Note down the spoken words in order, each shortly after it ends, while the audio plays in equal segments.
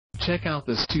Check out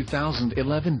this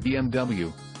 2011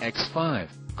 BMW X5.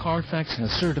 Carfax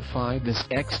has certified this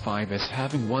X5 as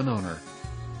having one owner.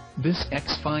 This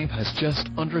X5 has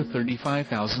just under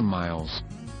 35,000 miles.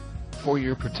 For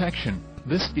your protection,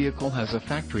 this vehicle has a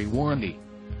factory warranty.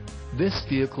 This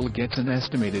vehicle gets an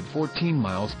estimated 14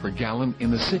 miles per gallon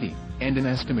in the city, and an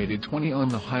estimated 20 on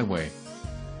the highway.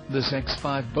 This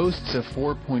X5 boasts a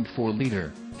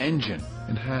 4.4-liter engine,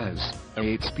 and has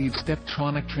a 8-speed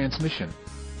steptronic transmission.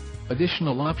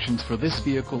 Additional options for this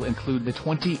vehicle include the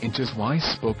 20-inch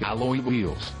wide-spoke alloy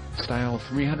wheels, style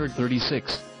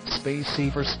 336,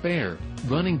 space-saver spare,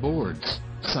 running boards,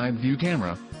 side-view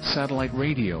camera, satellite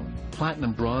radio,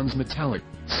 platinum bronze metallic,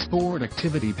 sport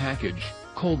activity package,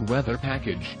 cold weather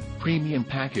package, premium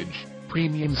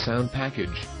sound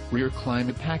package, rear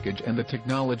climate package and the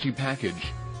technology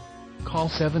package. Call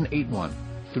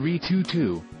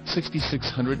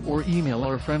 781-322-6600 or email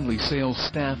our friendly sales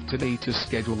staff today to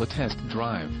schedule a test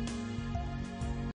drive.